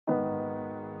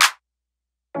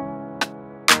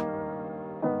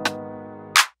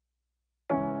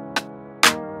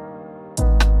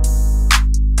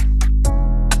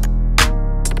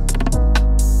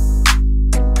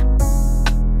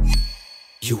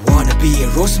You wanna be a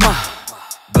Rosmah?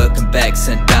 Birkin bags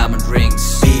and diamond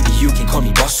rings. Baby, you can call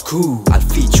me boss cool. I'll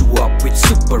feed you up with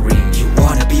super ring. You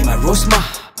wanna be my Rosmah?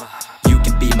 You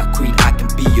can be my queen, I can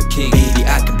be your king. Baby,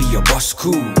 I can be your boss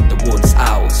cool. The world is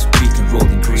ours, we can roll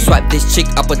in green. Swipe this chick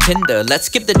up on Tinder. Let's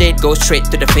skip the date, go straight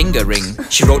to the finger ring.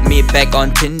 She wrote me back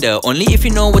on Tinder. Only if you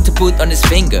know what to put on his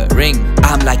finger ring.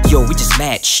 I'm like, yo, we just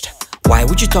matched. Why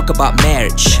would you talk about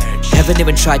marriage? Haven't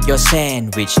even tried your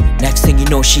sandwich. Next thing you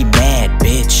know, she mad,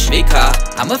 bitch. Vikar,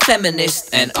 I'm a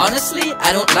feminist, and honestly,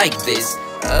 I don't like this.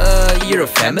 You're a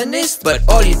feminist, but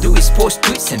all you do is post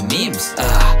tweets and memes.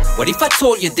 What if I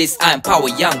told you this? I empower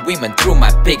young women through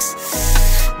my pics.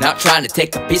 Not trying to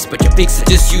take a piss, but your pics are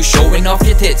just you showing off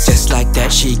your tits. Just like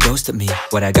that, she ghosted me.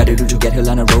 What I gotta do to get her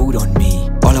on the road on me?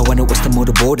 All I wanted was the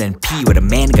motorboat and pee. What a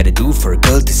man gotta do for a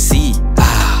girl to see.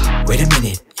 Wait a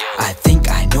minute, I think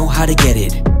I know how to get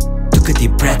it. Took a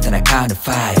deep breath and I counted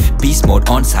 5. Beast mode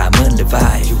on Simon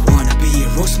Levi. You wanna be a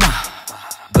Rosmah?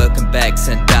 Birkin bags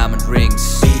and diamond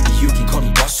rings. Baby, you can call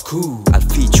me boss cool. I'll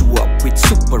feed you up with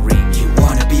super ring. You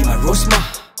wanna be my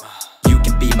Rosmah? You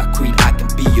can be my queen, I can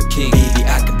be your king. Baby,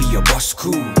 I can be your boss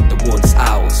cool. The world is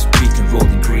ours, we can roll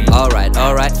in green. Alright,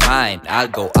 fine. I'll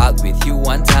go out with you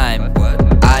one time.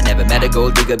 I never met a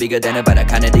gold digger bigger than her, but I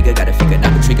kinda dig her. Gotta figure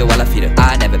out the trigger while I feed her.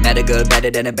 I never met a girl better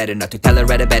than her, better not to tell her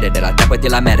rather better that I'll tap her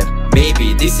till I met her.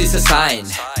 Maybe this is a sign.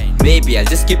 Maybe I'll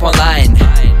just keep online.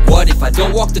 What if I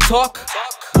don't walk the talk?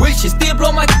 Will she still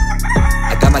blow my?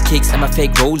 I got my kicks and my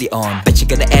fake rollie on. Bet you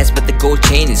gonna ask what the gold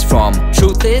chain is from.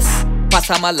 Truth is,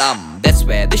 Pasamalam, that's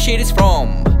where the shit is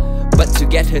from. But to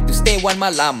get her to stay one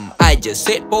malam, I just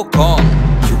said Pokong.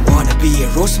 You wanna be a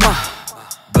Rosmah?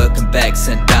 Birkin bags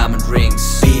and diamond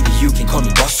rings. Baby, you can call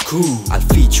me boss cool. I'll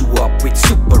feed you up with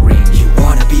super ring. You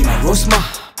wanna be my Rosmah?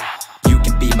 You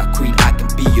can be my queen, I can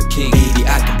be your king. Baby,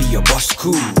 I can be your boss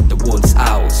cool. The world is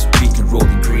ours, we can roll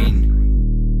in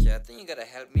green. Yeah, I think you gotta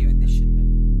help me with this shit, man.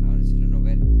 I honestly don't know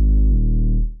where to.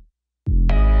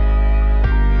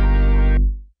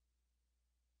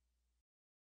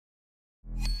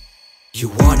 You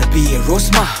wanna be a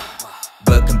Rosmah?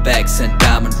 Birkin bags and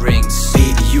diamond rings.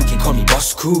 Baby, you can call me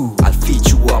boss cool.